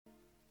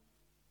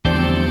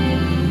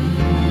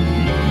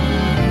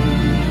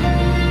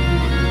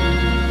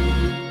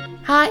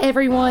Hi,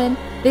 everyone.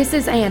 This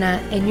is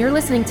Anna, and you're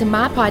listening to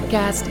my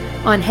podcast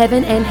on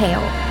Heaven and Hell.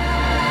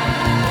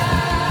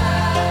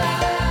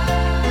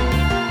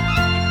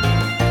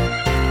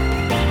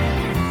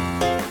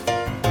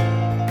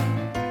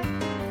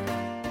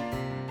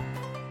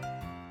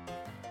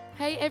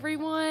 Hey,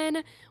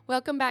 everyone.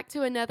 Welcome back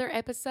to another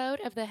episode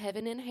of the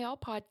Heaven and Hell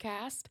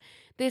podcast.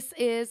 This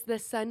is the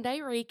Sunday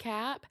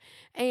recap,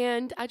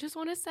 and I just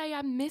want to say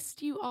I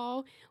missed you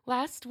all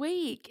last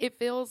week. It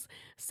feels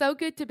so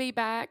good to be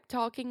back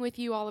talking with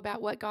you all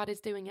about what God is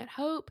doing at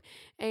Hope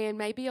and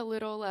maybe a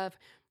little of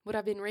what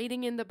I've been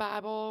reading in the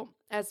Bible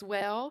as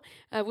well.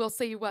 We'll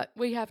see what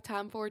we have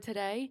time for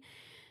today.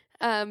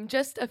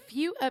 Just a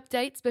few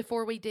updates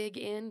before we dig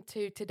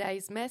into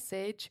today's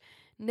message.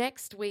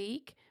 Next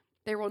week,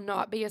 there will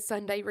not be a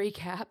Sunday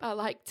recap. I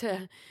like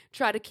to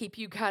try to keep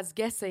you guys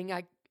guessing,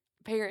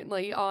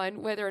 apparently,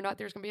 on whether or not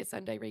there's going to be a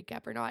Sunday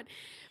recap or not.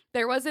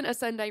 There wasn't a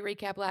Sunday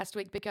recap last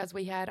week because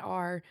we had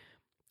our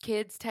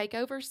kids'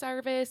 takeover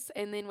service,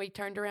 and then we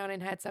turned around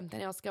and had something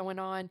else going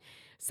on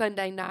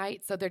Sunday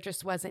night, so there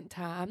just wasn't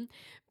time.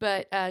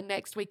 But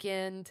next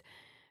weekend,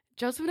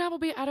 Joseph and I will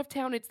be out of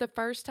town. It's the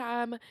first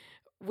time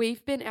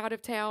we've been out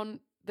of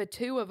town, the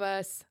two of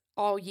us,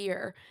 all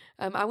year.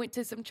 I went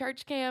to some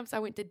church camps. I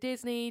went to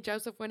Disney.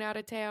 Joseph went out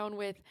of town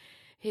with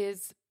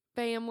his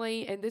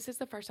family, and this is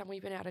the first time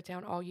we've been out of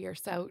town all year.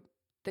 So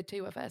the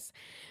two of us.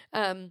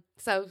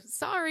 So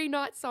sorry,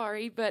 not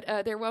sorry, but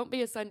there won't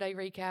be a Sunday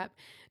recap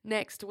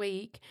next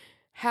week.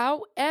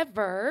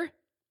 However,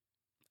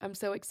 I'm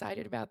so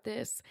excited about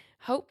this.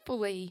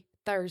 Hopefully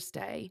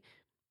Thursday.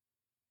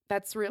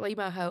 That's really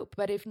my hope.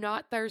 But if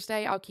not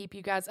Thursday, I'll keep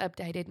you guys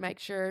updated. Make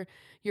sure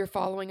you're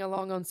following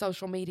along on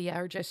social media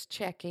or just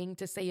checking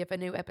to see if a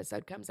new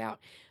episode comes out.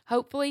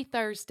 Hopefully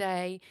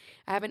Thursday,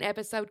 I have an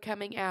episode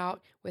coming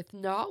out with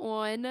not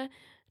one,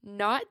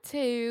 not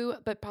two,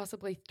 but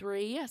possibly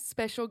three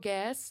special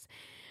guests.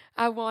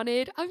 I'm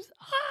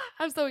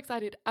so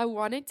excited. I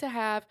wanted to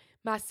have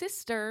my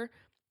sister,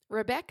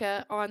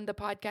 Rebecca, on the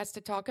podcast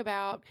to talk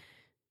about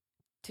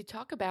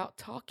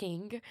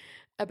talking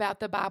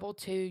about the Bible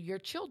to your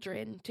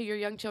children, to your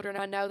young children.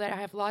 I know that I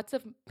have lots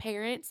of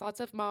parents, lots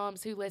of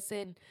moms who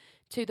listen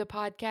to the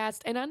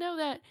podcast, and I know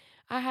that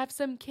I have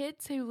some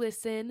kids who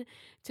listen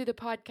to the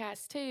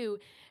podcast too.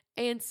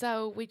 And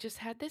so we just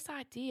had this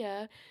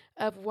idea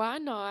of why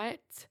not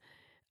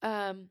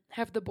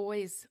have the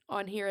boys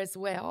on here as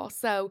well.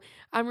 So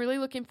I'm really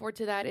looking forward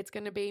to that. It's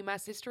going to be my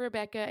sister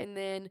Rebecca, and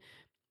then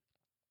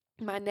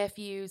my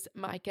nephews,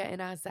 Micah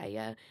and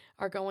Isaiah,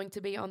 are going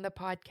to be on the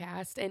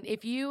podcast. And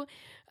if you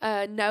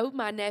know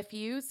my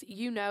nephews,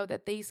 you know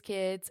that these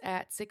kids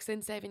at 6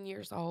 and 7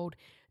 years old,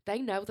 they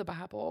know the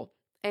Bible.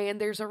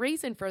 And there's a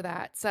reason for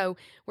that. So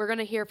we're going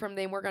to hear from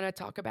them. We're going to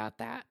talk about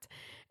that.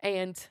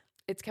 And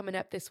it's coming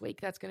up this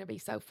week. That's going to be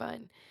so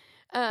fun.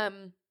 I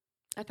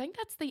think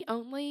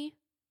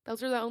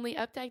those are the only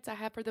updates I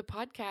have for the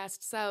podcast.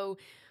 So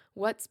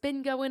what's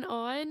been going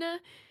on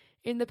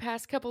in the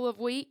past couple of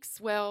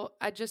weeks? Well,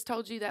 I just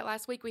told you that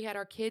last week we had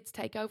our kids'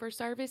 takeover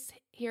service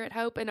here at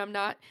Hope, and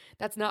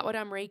that's not what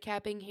I'm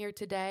recapping here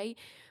today,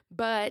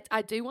 but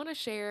I do want to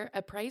share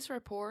a praise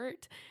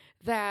report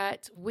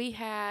that we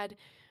had.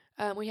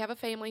 We have a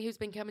family who's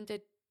been coming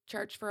to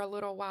church for a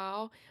little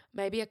while,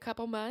 maybe a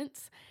couple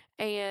months,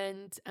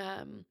 and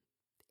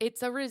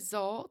it's a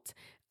result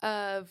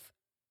of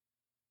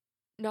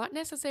not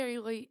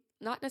necessarily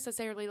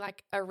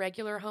like a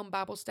regular home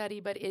Bible study,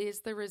 but it is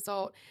the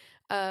result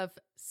of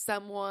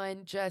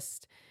someone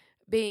just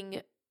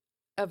being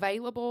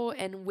available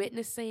and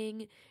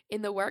witnessing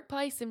in the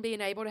workplace and being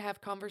able to have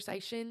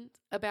conversations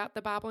about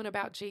the Bible and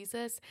about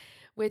Jesus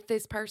with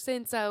this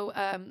person. So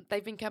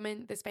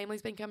this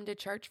family's been coming to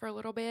church for a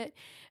little bit.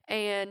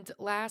 And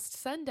last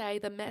Sunday,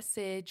 the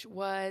message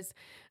was,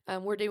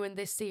 we're doing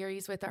this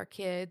series with our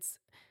kids,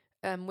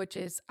 which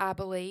is I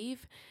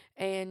Believe.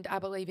 And I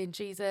believe in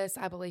Jesus.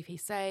 I believe he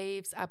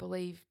saves. I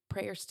believe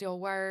prayer still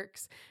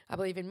works. I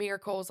believe in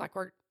miracles. Like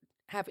we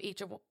have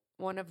each of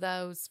one of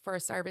those for a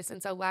service.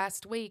 And so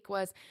last week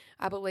was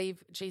I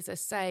believe Jesus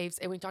saves.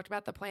 And we talked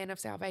about the plan of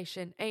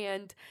salvation.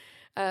 And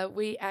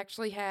we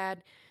actually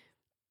had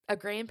a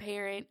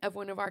grandparent of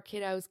one of our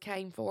kiddos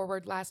came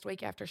forward last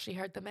week after she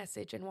heard the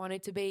message and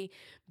wanted to be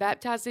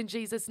baptized in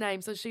Jesus'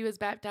 name. So she was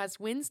baptized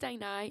Wednesday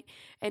night.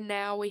 And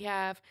now we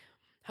have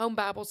home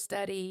Bible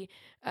study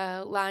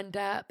lined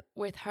up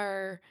with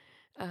her.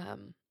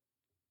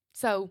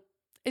 So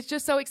it's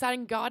just so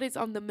exciting. God is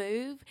on the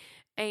move.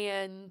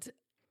 And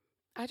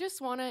I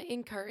just want to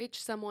encourage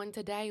someone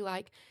today,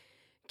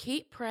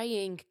 keep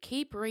praying,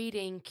 keep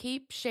reading,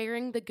 keep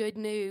sharing the good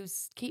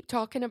news, keep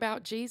talking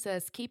about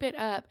Jesus, keep it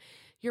up.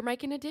 You're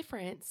making a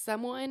difference.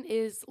 Someone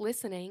is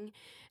listening.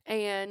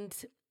 And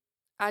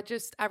I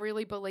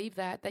really believe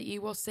that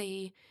you will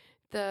see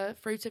the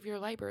fruits of your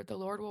labor. The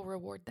Lord will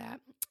reward that,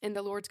 and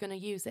the Lord's going to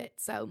use it.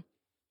 So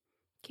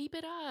keep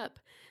it up.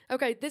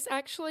 Okay, this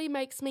actually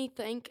makes me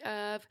think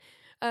of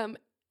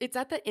it's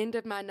at the end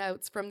of my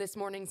notes from this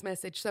morning's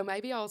message, so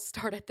maybe I'll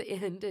start at the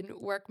end and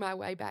work my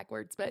way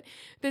backwards. But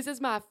this is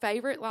my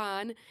favorite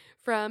line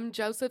from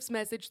Joseph's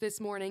message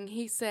this morning.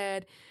 He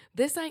said,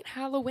 "This ain't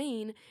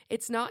Halloween.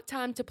 It's not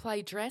time to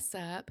play dress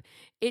up.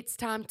 It's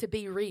time to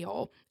be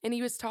real." And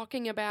he was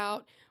talking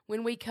about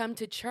when we come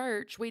to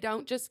church, we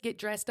don't just get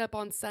dressed up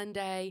on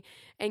Sunday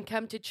and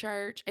come to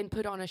church and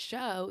put on a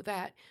show.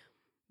 That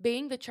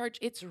being the church,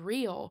 it's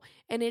real,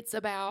 and it's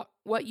about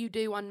what you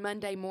do on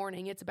Monday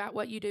morning. It's about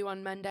what you do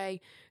on Monday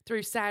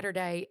through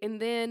Saturday.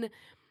 And then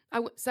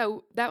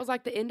so that was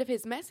like the end of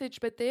his message,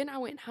 but then I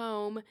went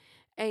home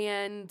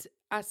and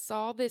I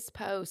saw this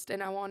post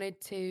and I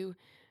wanted to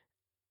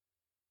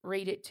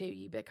read it to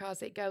you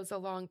because it goes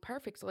along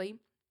perfectly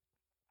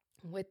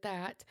with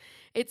that.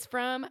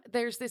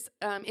 There's this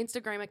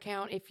Instagram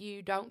account. If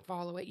you don't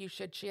follow it, you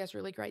should. She has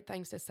really great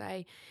things to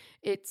say.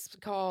 It's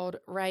called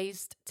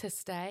Raised to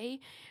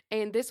Stay.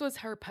 And this was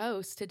her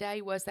post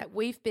today, was that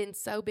we've been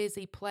so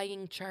busy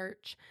playing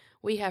church,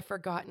 we have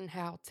forgotten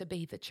how to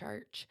be the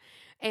church.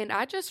 And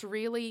I just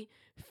really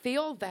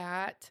feel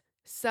that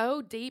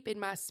so deep in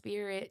my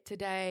spirit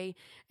today,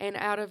 and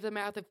out of the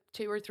mouth of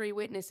 2 or 3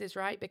 witnesses,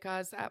 right?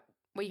 Because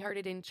we heard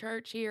it in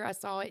church here. I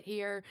saw it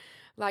here.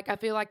 Like, I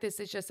feel like this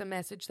is just a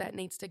message that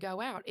needs to go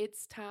out.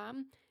 It's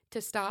time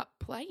to stop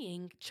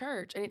playing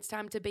church, and it's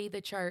time to be the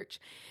church.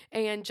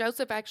 And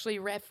Joseph actually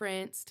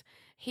referenced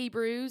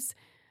Hebrews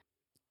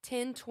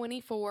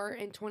 10:24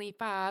 and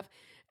 25.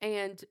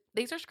 And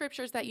these are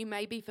scriptures that you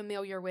may be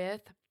familiar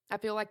with. I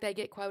feel like they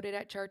get quoted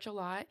at church a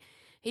lot.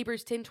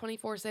 Hebrews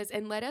 10:24 says,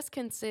 "And let us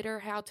consider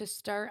how to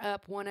stir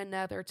up one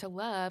another to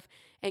love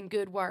and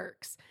good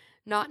works,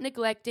 not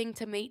neglecting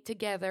to meet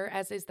together,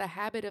 as is the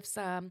habit of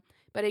some,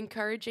 but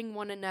encouraging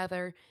one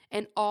another,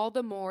 and all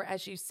the more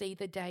as you see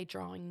the day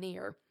drawing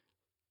near."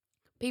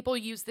 People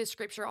use this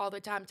scripture all the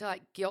time to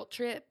like guilt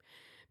trip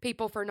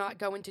people for not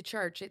going to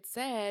church. It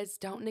says,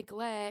 don't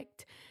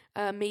neglect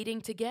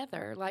meeting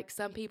together like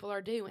some people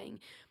are doing.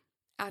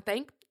 I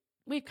think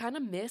we've kind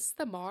of missed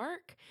the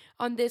mark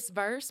on this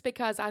verse,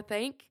 because I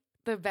think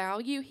the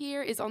value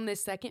here is on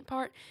this second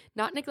part,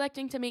 not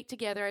neglecting to meet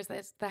together as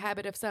that's the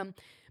habit of some,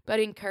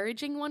 but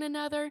encouraging one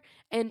another,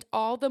 and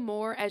all the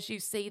more as you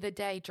see the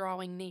day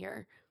drawing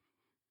near.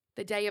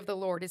 The day of the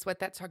Lord is what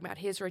that's talking about,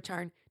 his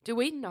return. Do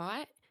we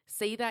not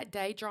see that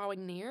day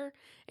drawing near?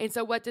 And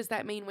so what does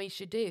that mean we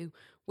should do?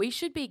 We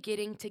should be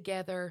getting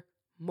together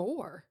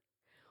more.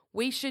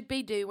 We should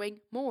be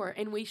doing more,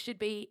 and we should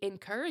be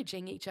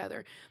encouraging each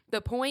other. The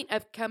point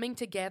of coming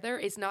together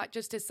is not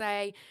just to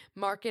say,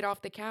 mark it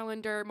off the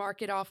calendar,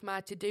 mark it off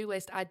my to-do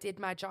list. I did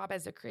my job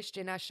as a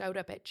Christian. I showed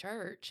up at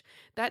church.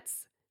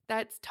 That's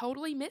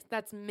totally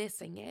that's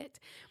missing it.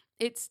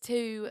 It's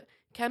to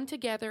come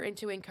together and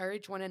to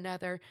encourage one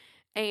another.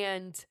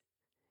 And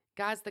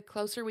guys, the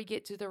closer we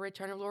get to the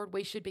return of the Lord,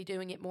 we should be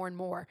doing it more and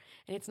more.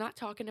 And it's not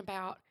talking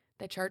about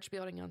the church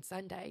building on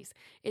Sundays.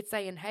 It's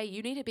saying, hey,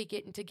 you need to be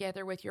getting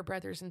together with your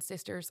brothers and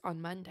sisters on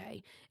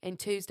Monday and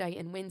Tuesday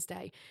and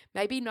Wednesday.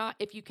 Maybe not,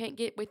 if you can't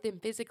get with them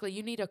physically,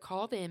 you need to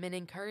call them and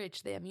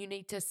encourage them. You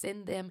need to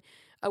send them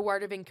a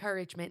word of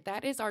encouragement.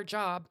 That is our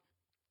job.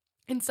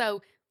 And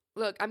so,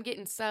 look,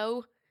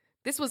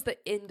 this was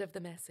the end of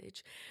the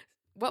message.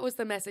 What was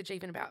the message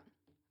even about?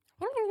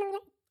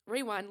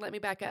 Rewind, let me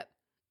back up.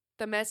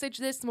 The message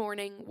this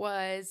morning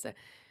was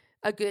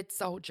a good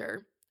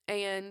soldier.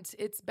 And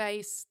it's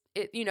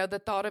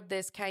the thought of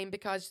this came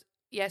because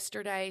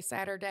yesterday,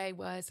 Saturday,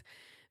 was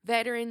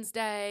Veterans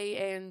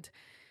Day, and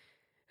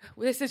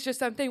this is just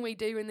something we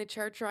do in the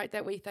church, right,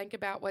 that we think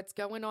about what's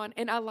going on.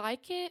 And I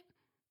like it,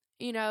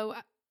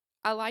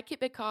 I like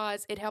it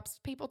because it helps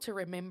people to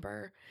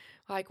remember,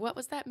 like, what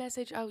was that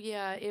message? Oh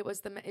yeah, it was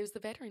the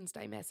Veterans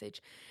Day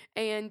message.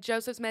 And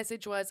Joseph's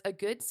message was a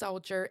good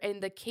soldier,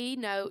 and the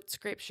keynote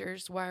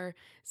scriptures were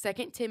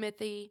 2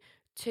 Timothy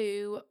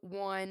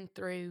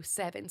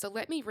 2:1-7. So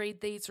let me read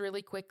these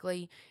really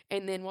quickly,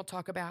 and then we'll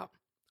talk about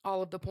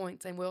all of the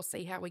points, and we'll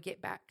see how we get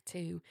back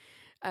to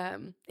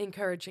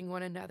encouraging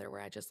one another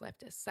where I just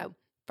left us. So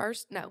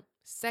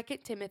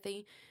 2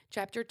 Timothy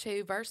chapter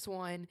 2, verse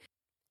 1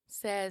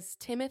 says,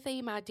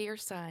 "Timothy, my dear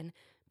son,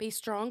 be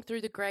strong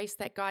through the grace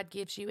that God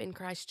gives you in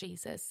Christ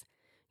Jesus.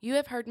 You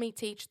have heard me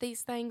teach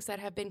these things that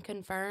have been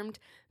confirmed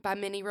by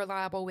many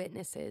reliable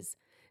witnesses.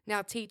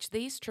 Now teach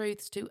these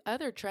truths to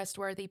other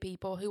trustworthy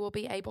people who will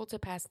be able to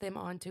pass them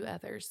on to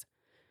others.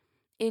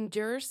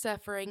 Endure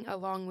suffering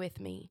along with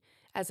me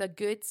as a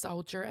good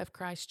soldier of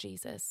Christ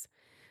Jesus.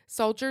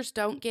 Soldiers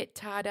don't get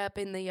tied up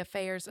in the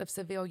affairs of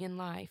civilian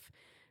life,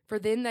 for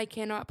then they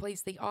cannot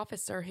please the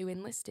officer who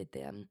enlisted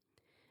them.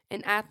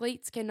 And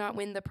athletes cannot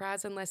win the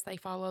prize unless they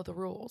follow the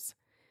rules.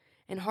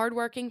 And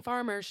hardworking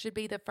farmers should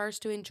be the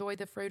first to enjoy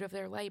the fruit of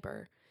their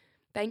labor.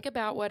 Think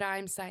about what I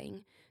am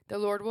saying. The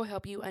Lord will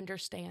help you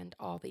understand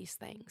all these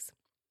things."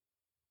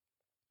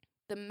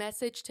 The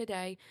message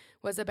today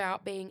was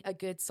about being a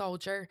good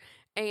soldier.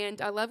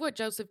 And I love what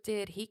Joseph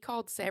did. He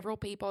called several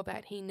people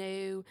that he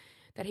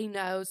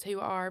knows who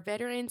are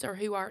veterans or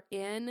who are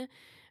in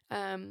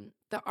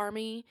the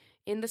army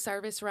in the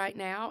service right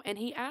now, and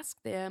he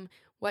asked them,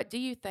 what do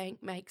you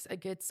think makes a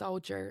good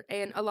soldier?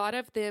 And a lot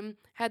of them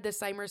had the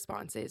same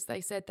responses.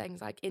 They said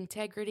things like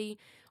integrity,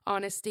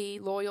 honesty,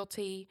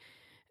 loyalty,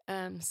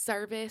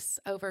 service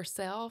over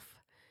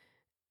self.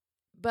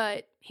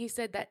 But he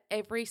said that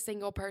every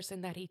single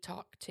person that he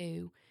talked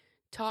to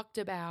talked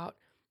about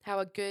how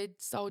a good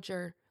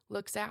soldier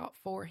looks out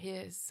for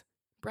his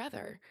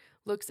brother,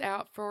 looks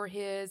out for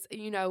his,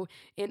 in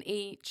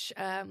each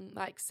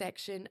like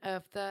section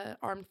of the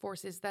armed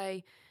forces,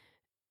 they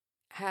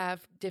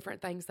have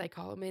different things they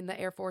call them. In the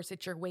Air Force,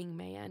 it's your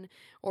wingman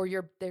or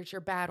there's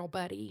your battle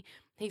buddy.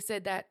 He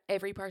said that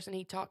every person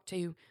he talked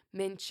to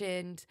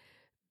mentioned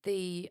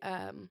the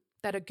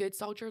that a good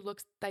soldier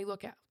they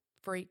look out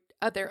for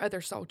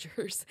other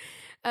soldiers.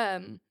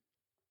 And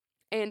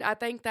I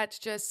think that's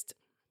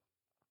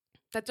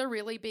a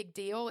really big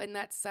deal, and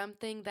that's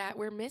something that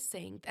we're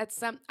missing.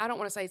 I don't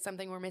want to say it's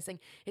something we're missing.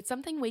 It's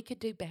something we could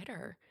do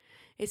better,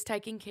 is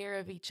taking care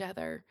of each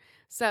other.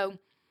 So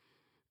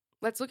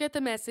let's look at the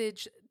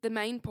message. The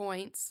main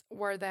points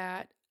were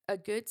that a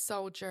good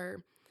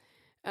soldier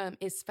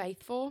is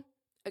faithful.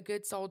 A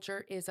good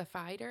soldier is a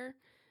fighter.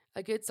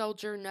 A good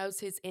soldier knows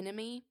his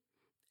enemy.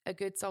 A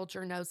good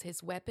soldier knows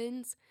his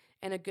weapons.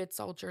 And a good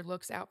soldier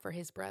looks out for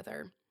his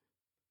brother.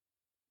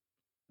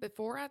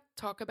 Before I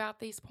talk about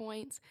these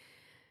points,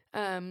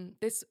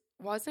 this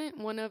wasn't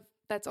one of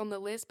that's on the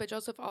list, but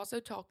Joseph also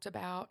talked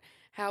about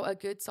how a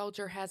good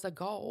soldier has a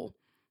goal.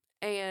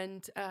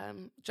 And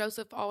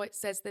Joseph always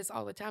says this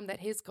all the time, that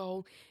his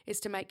goal is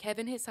to make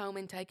heaven his home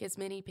and take as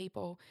many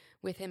people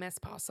with him as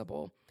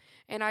possible.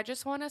 And I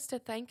just want us to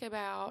think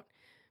about,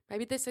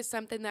 maybe this is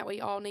something that we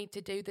all need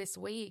to do this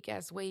week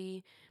as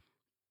we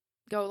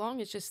go along,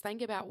 is just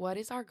think about, what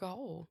is our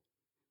goal?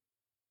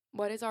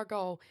 What is our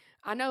goal?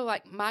 I know,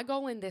 like, my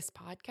goal in this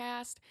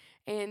podcast,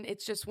 and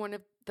it's just one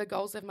of the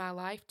goals of my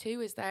life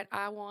too, is that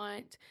I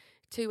want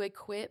to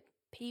equip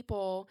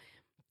people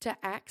to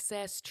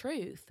access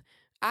truth.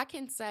 I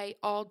can say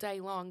all day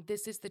long,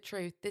 this is the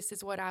truth. This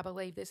is what I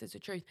believe. This is the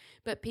truth.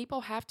 But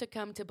people have to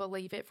come to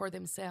believe it for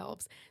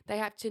themselves. They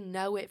have to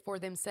know it for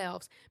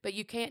themselves. But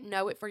you can't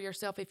know it for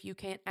yourself if you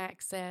can't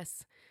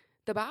access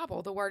the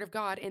Bible, the Word of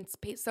God. And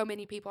so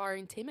many people are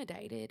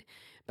intimidated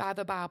by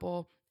the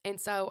Bible. And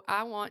so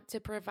I want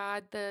to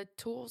provide the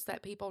tools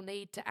that people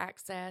need to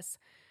access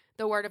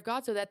the Word of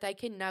God so that they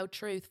can know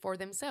truth for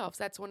themselves.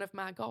 That's one of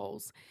my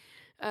goals.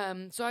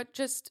 So I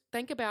just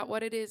think about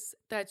what it is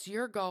that's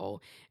your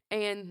goal,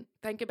 and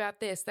think about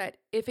this, that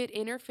if it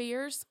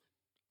interferes,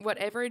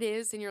 whatever it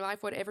is in your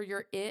life, whatever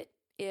your it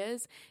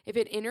is, if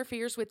it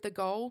interferes with the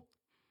goal,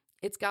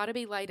 it's got to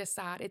be laid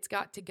aside. It's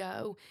got to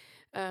go.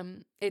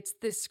 It's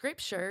the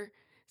scripture,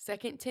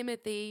 2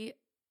 Timothy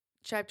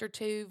chapter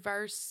 2,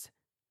 verse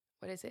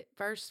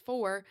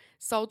 4,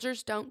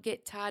 soldiers don't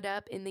get tied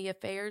up in the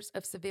affairs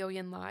of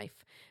civilian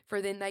life,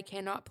 for then they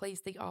cannot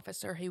please the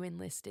officer who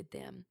enlisted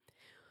them.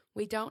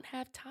 We don't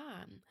have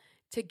time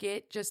to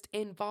get just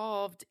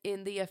involved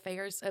in the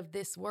affairs of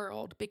this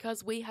world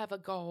because we have a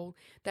goal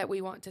that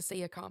we want to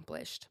see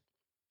accomplished.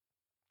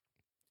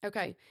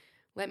 Okay,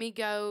 let me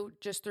go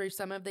just through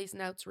some of these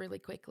notes really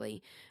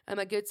quickly.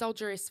 A good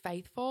soldier is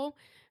faithful.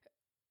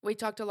 We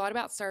talked a lot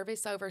about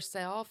service over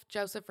self.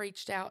 Joseph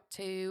reached out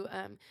to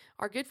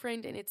our good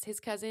friend, and it's his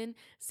cousin,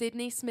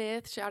 Sydney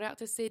Smith. Shout out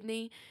to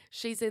Sydney.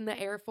 She's in the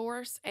Air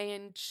Force,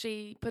 and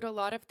she put a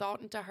lot of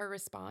thought into her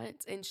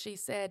response. And she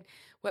said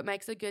what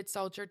makes a good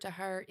soldier to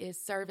her is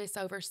service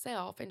over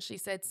self. And she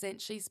said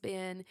since she's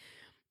been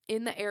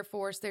in the Air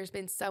Force, there's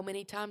been so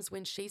many times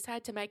when she's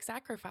had to make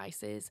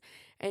sacrifices,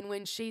 and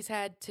when she's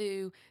had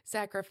to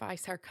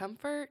sacrifice her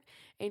comfort,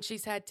 and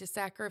she's had to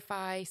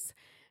sacrifice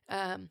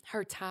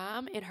her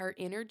time and her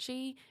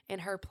energy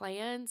and her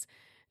plans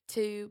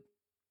to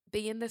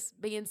be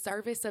in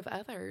service of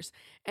others.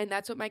 And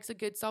that's what makes a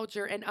good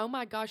soldier. And oh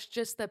my gosh,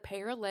 just the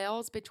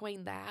parallels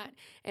between that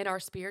and our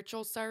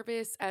spiritual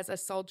service as a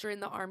soldier in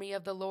the army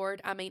of the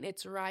Lord. I mean,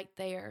 it's right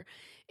there.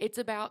 It's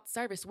about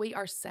service. We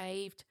are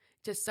saved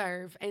to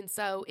serve. And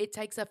so it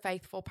takes a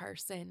faithful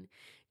person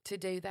to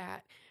do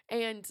that.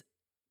 And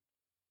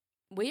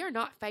we are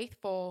not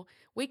faithful.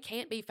 We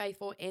can't be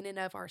faithful in and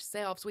of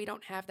ourselves. We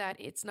don't have that.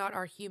 It's not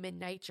our human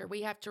nature.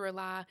 We have to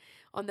rely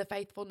on the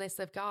faithfulness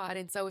of God.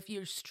 And so if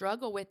you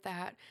struggle with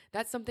that,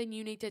 that's something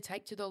you need to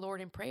take to the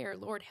Lord in prayer.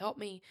 Lord, help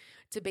me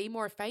to be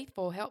more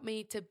faithful. Help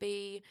me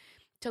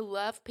to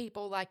love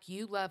people like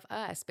you love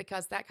us,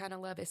 because that kind of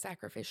love is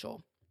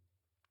sacrificial.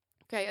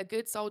 Okay, a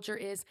good soldier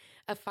is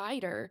a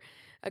fighter.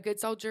 A good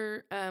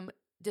soldier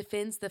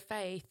defends the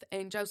faith.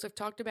 And Joseph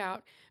talked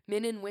about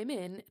men and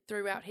women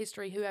throughout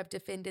history who have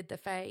defended the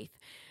faith.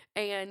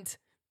 And,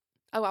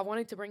 I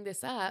wanted to bring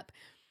this up.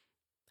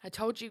 I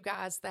told you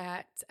guys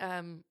that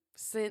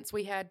since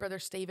we had Brother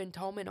Stephen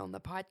Tolman on the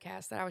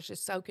podcast, that I was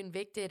just so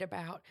convicted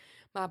about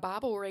my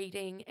Bible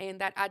reading,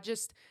 and that I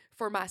just,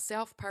 for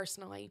myself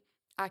personally,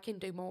 I can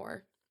do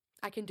more.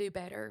 I can do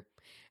better.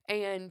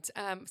 And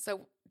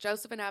so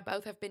Joseph and I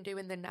both have been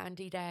doing the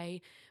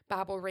 90-day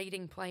Bible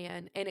reading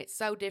plan, and it's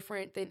so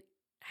different than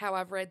how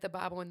I've read the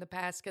Bible in the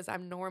past, because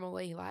I'm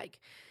normally like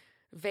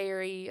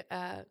very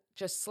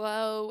just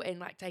slow and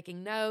like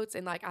taking notes,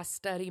 and like I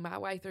study my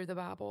way through the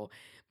Bible.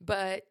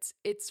 But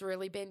it's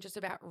really been just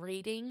about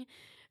reading.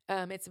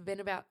 It's been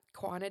about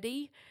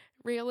quantity,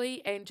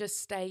 really, and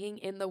just staying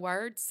in the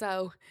Word.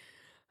 So,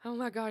 oh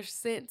my gosh,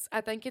 since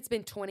I think it's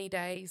been 20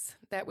 days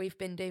that we've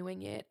been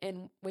doing it,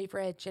 and we've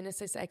read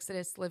Genesis,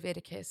 Exodus,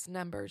 Leviticus,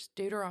 Numbers,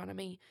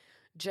 Deuteronomy,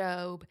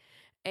 Job,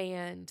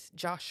 and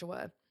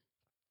Joshua.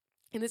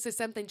 And this is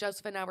something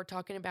Joseph and I were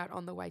talking about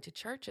on the way to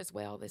church as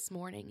well this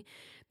morning,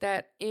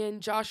 that in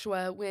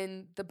Joshua,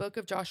 when the book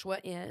of Joshua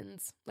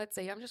ends, let's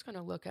see, I'm just going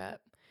to look up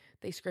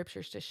these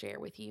scriptures to share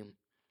with you.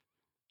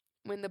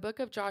 When the book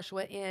of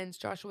Joshua ends,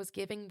 Joshua's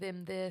giving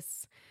them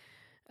this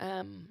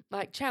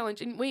like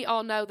challenge. And we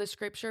all know the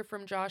scripture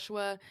from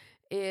Joshua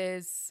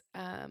is,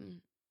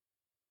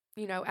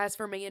 as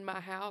for me and my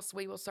house,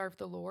 we will serve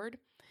the Lord.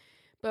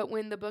 But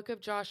when the book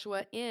of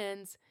Joshua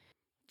ends,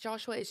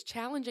 Joshua is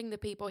challenging the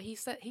people. He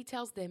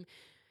tells them,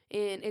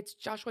 and it's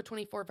Joshua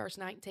 24, verse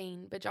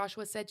 19. But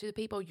Joshua said to the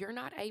people, "You're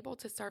not able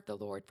to serve the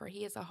Lord, for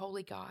he is a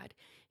holy God.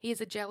 He is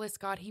a jealous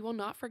God. He will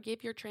not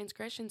forgive your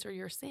transgressions or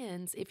your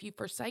sins. If you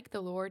forsake the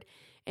Lord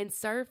and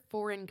serve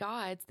foreign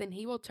gods, then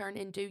he will turn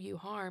and do you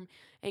harm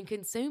and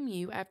consume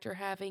you after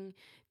having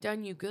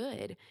done you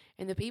good."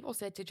 And the people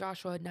said to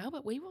Joshua, "No,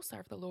 but we will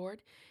serve the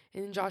Lord."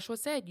 And Joshua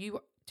said,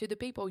 to the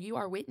people, "You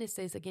are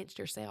witnesses against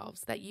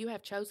yourselves that you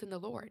have chosen the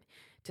Lord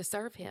to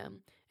serve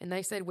him." And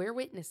they said, "We're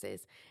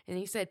witnesses." And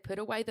he said, "Put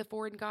away the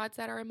foreign gods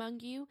that are among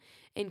you,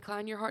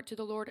 incline your heart to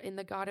the Lord and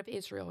the God of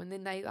Israel." And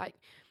then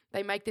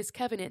they make this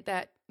covenant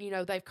that,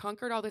 they've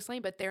conquered all this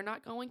land, but they're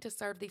not going to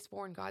serve these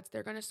foreign gods.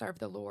 They're going to serve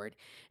the Lord.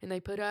 And they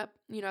put up,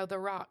 the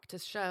rock to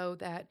show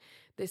that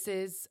this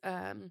is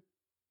a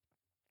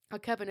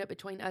covenant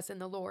between us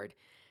and the Lord.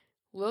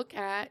 Look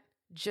at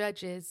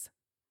Judges,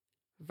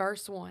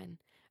 verse 1.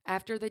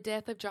 After the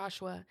death of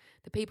Joshua,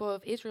 the people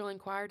of Israel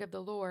inquired of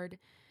the Lord,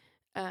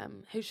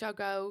 who shall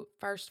go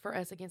first for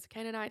us against the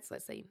Canaanites?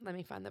 Let's see. Let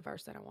me find the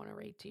verse that I want to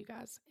read to you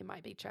guys. It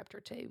might be chapter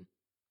 2.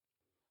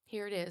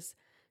 Here it is.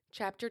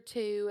 Chapter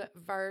 2,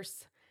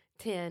 verse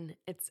 10.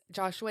 It's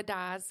Joshua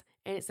dies,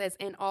 and it says,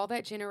 "And all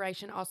that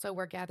generation also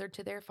were gathered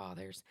to their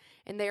fathers,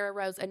 and there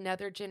arose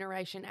another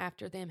generation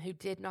after them who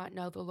did not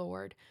know the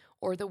Lord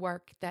or the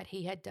work that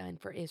he had done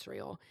for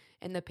Israel.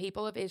 And the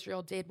people of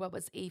Israel did what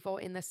was evil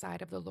in the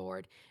sight of the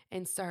Lord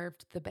and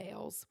served the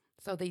Baals."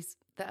 So the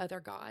other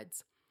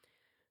gods.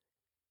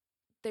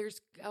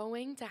 There's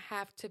going to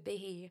have to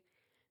be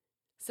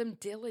some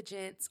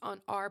diligence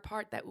on our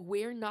part that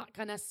we're not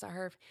going to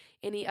serve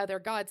any other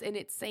gods. And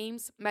it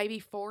seems maybe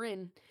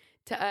foreign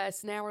to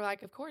us. Now we're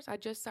like, of course, I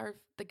just serve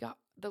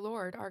the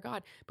Lord, our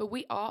God. But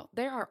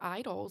there are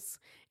idols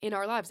in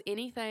our lives.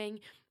 Anything,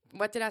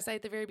 what did I say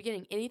at the very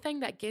beginning?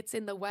 Anything that gets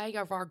in the way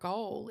of our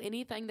goal,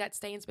 anything that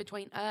stands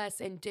between us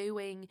and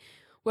doing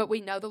what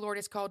we know the Lord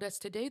has called us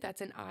to do,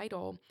 that's an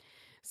idol.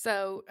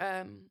 So,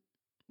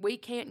 we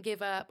can't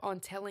give up on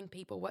telling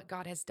people what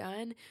God has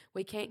done.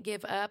 We can't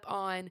give up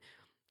on,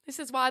 this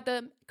is why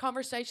the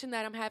conversation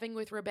that I'm having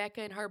with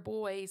Rebecca and her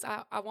boys,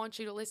 I want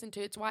you to listen to.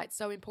 It's why it's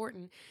so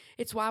important.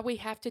 It's why we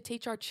have to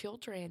teach our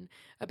children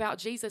about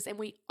Jesus, and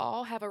we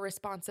all have a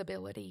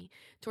responsibility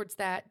towards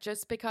that.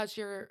 Just because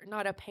you're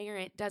not a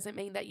parent doesn't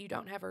mean that you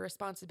don't have a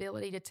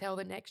responsibility to tell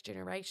the next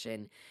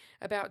generation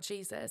about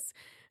Jesus.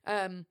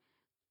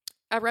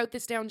 I wrote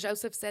this down.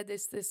 Joseph said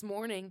this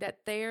morning, that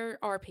there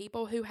are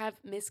people who have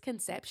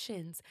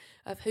misconceptions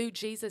of who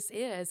Jesus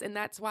is. And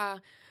that's why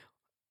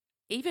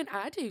even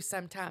I do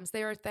sometimes.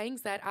 There are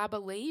things that I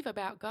believe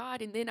about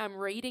God, and then I'm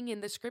reading in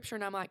the scripture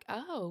and I'm like,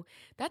 oh,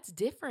 that's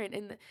different.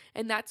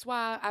 And that's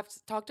why I've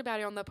talked about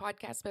it on the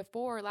podcast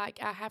before. Like,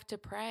 I have to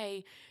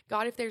pray,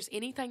 God, if there's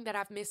anything that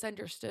I've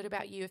misunderstood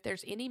about you, if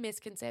there's any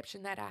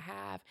misconception that I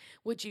have,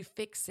 would you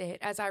fix it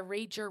as I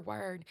read your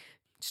word?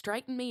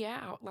 Straighten me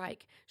out,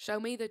 like show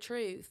me the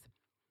truth.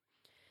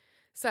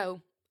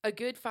 So a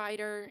good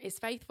fighter is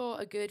faithful.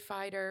 A good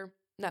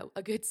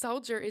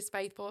soldier is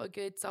faithful. A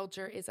good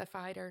soldier is a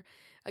fighter.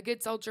 A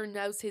good soldier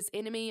knows his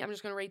enemy. I'm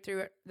just going to read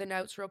through the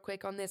notes real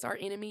quick on this. Our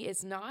enemy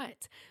is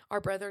not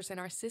our brothers and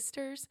our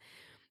sisters.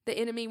 The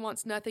enemy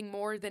wants nothing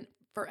more than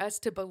for us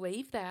to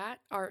believe that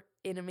our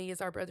enemy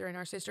is our brother and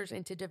our sisters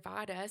and to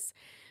divide us.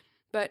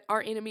 But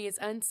our enemy is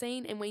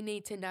unseen, and we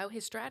need to know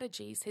his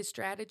strategies, his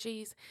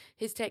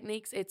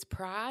techniques. It's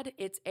pride,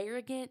 it's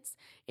arrogance,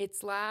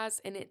 it's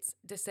lies, and it's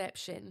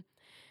deception.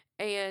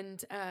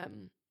 And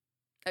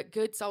a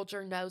good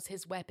soldier knows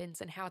his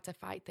weapons and how to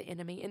fight the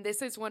enemy. And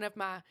this is one of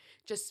my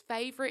just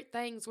favorite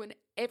things. When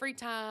every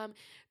time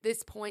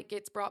this point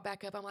gets brought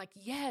back up, I'm like,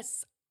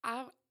 yes,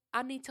 I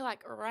need to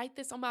like write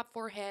this on my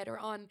forehead or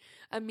on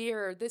a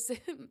mirror.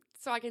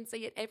 So I can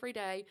see it every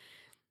day.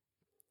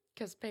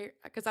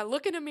 Because I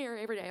look in a mirror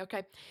every day,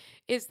 okay,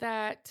 is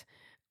that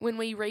when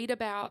we read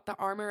about the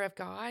armor of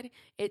God,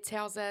 it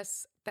tells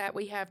us that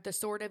we have the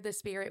sword of the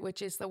Spirit,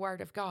 which is the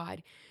word of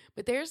God.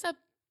 But there's a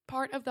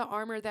part of the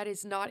armor that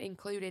is not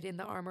included in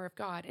the armor of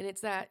God, and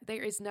it's that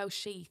there is no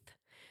sheath.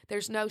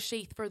 there's no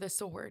sheath for the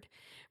sword,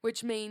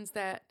 which means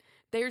that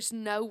there's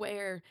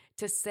nowhere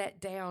to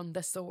set down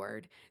the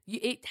sword.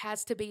 It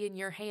has to be in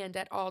your hand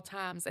at all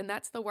times, and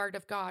that's the Word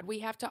of God. We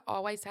have to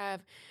always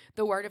have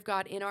the Word of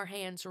God in our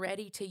hands,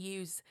 ready to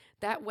use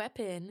that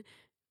weapon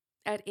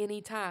at any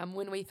time.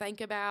 When we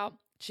think about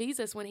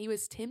Jesus, when he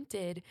was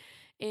tempted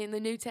in the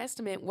New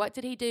Testament, what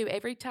did he do?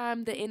 Every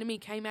time the enemy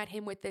came at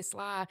him with this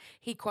lie,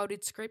 he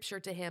quoted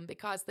Scripture to him,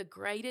 because the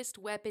greatest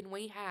weapon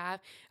we have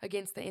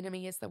against the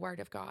enemy is the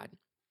Word of God.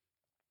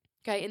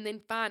 Okay, and then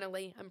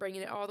finally, I'm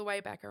bringing it all the way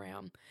back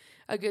around.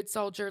 A good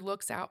soldier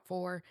looks out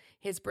for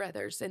his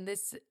brothers, and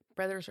this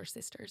brothers or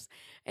sisters.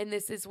 And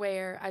this is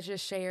where I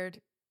just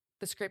shared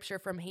the scripture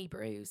from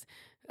Hebrews,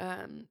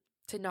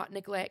 to not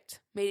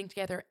neglect meeting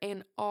together,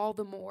 and all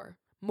the more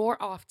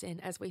often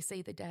as we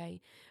see the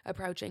day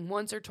approaching.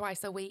 Once or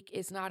twice a week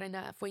is not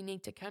enough. We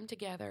need to come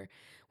together.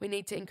 We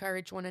need to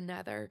encourage one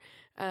another.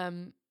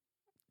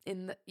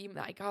 You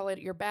might call it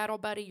your battle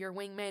buddy, your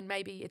wingman.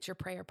 Maybe it's your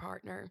prayer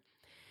partner.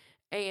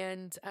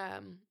 And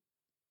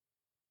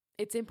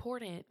it's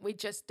important. We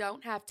just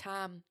don't have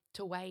time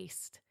to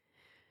waste.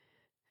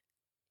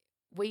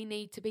 We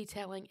need to be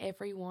telling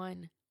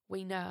everyone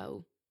we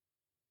know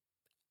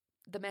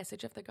the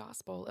message of the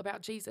gospel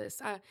about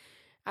Jesus.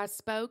 I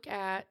spoke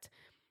at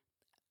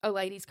a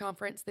ladies'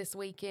 conference this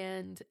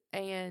weekend,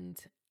 and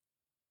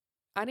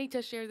I need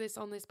to share this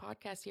on this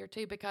podcast here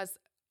too, because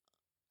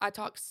I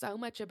talk so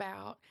much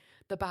about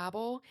the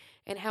Bible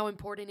and how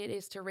important it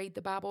is to read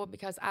the Bible,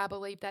 because I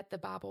believe that the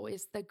Bible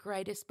is the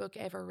greatest book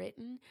ever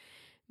written,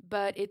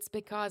 but it's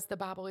because the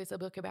Bible is a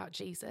book about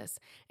Jesus.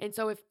 And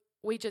so if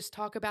we just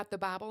talk about the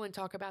Bible and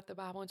talk about the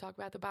Bible and talk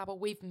about the Bible,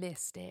 we've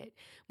missed it.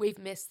 We've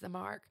missed the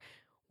mark.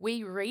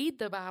 We read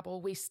the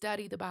Bible, we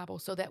study the Bible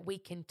so that we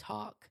can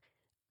talk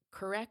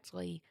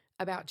correctly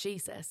about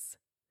Jesus.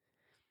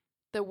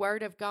 The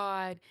Word of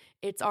God,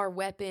 it's our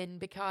weapon,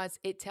 because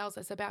it tells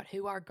us about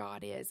who our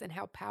God is and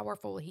how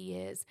powerful he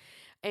is.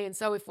 And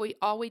so if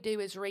all we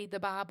do is read the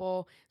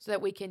Bible so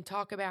that we can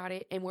talk about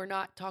it, and we're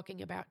not talking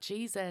about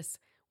Jesus,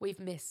 we've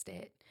missed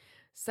it.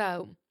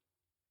 So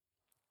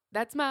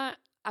that's I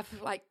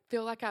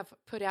feel like I've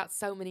put out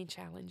so many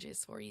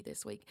challenges for you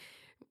this week.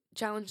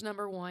 Challenge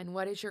number 1,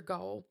 what is your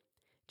goal?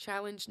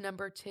 Challenge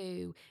number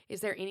 2, is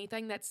there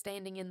anything that's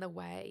standing in the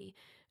way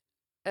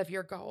of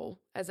your goal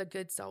as a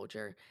good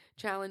soldier?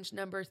 Challenge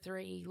number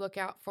 3, look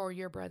out for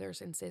your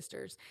brothers and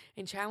sisters.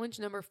 And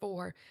challenge number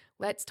 4,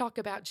 let's talk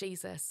about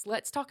Jesus.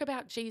 Let's talk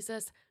about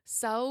Jesus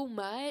so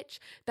much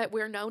that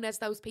we're known as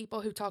those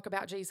people who talk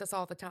about Jesus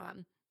all the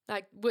time.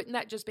 Like, wouldn't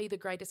that just be the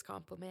greatest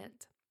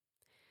compliment?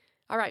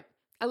 All right.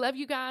 I love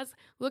you guys.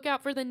 Look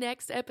out for the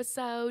next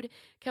episode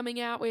coming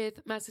out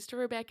with my sister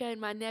Rebecca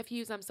and my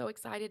nephews. I'm so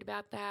excited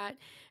about that.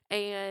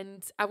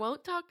 And I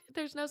won't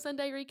there's no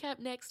Sunday recap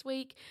next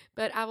week,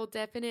 but I will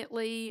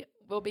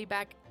we'll be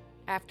back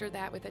after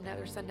that with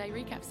another Sunday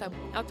recap. So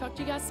I'll talk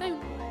to you guys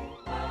soon.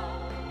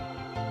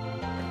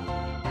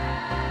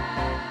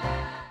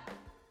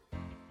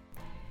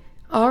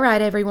 All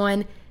right,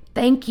 everyone.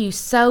 Thank you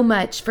so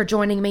much for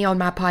joining me on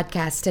my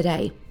podcast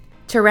today.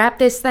 To wrap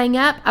this thing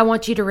up, I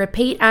want you to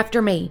repeat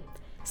after me.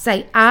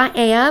 Say, I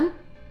am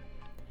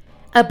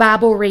a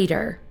Bible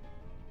reader.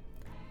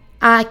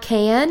 I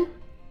can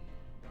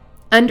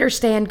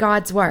understand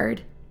God's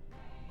Word.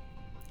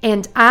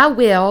 And I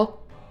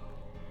will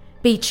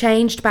be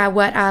changed by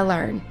what I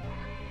learn.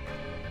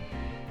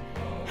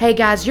 Hey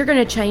guys, you're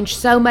going to change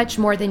so much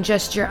more than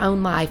just your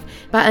own life.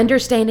 By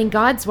understanding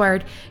God's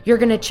Word, you're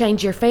going to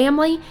change your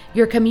family,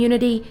 your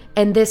community,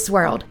 and this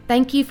world.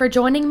 Thank you for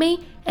joining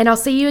me, and I'll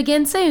see you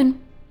again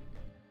soon.